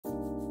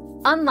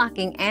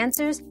unlocking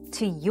answers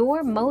to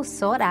your most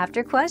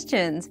sought-after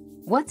questions.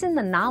 What's in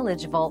the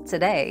Knowledge Vault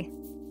today?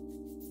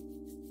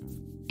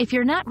 If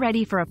you're not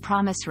ready for a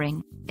promise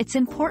ring, it's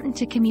important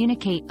to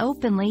communicate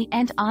openly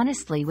and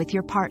honestly with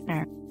your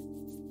partner.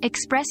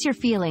 Express your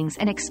feelings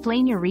and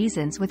explain your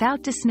reasons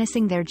without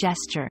dismissing their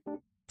gesture.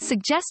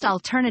 Suggest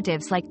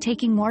alternatives like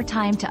taking more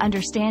time to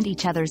understand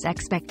each other's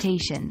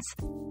expectations.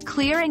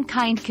 Clear and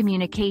kind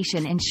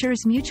communication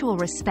ensures mutual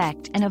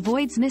respect and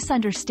avoids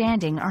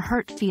misunderstanding or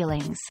hurt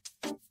feelings.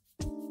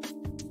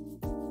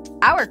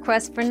 Our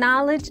quest for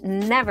knowledge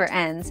never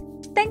ends.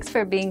 Thanks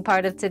for being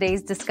part of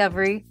today's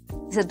discovery.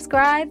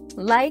 Subscribe,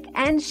 like,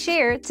 and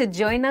share to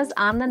join us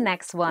on the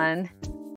next one.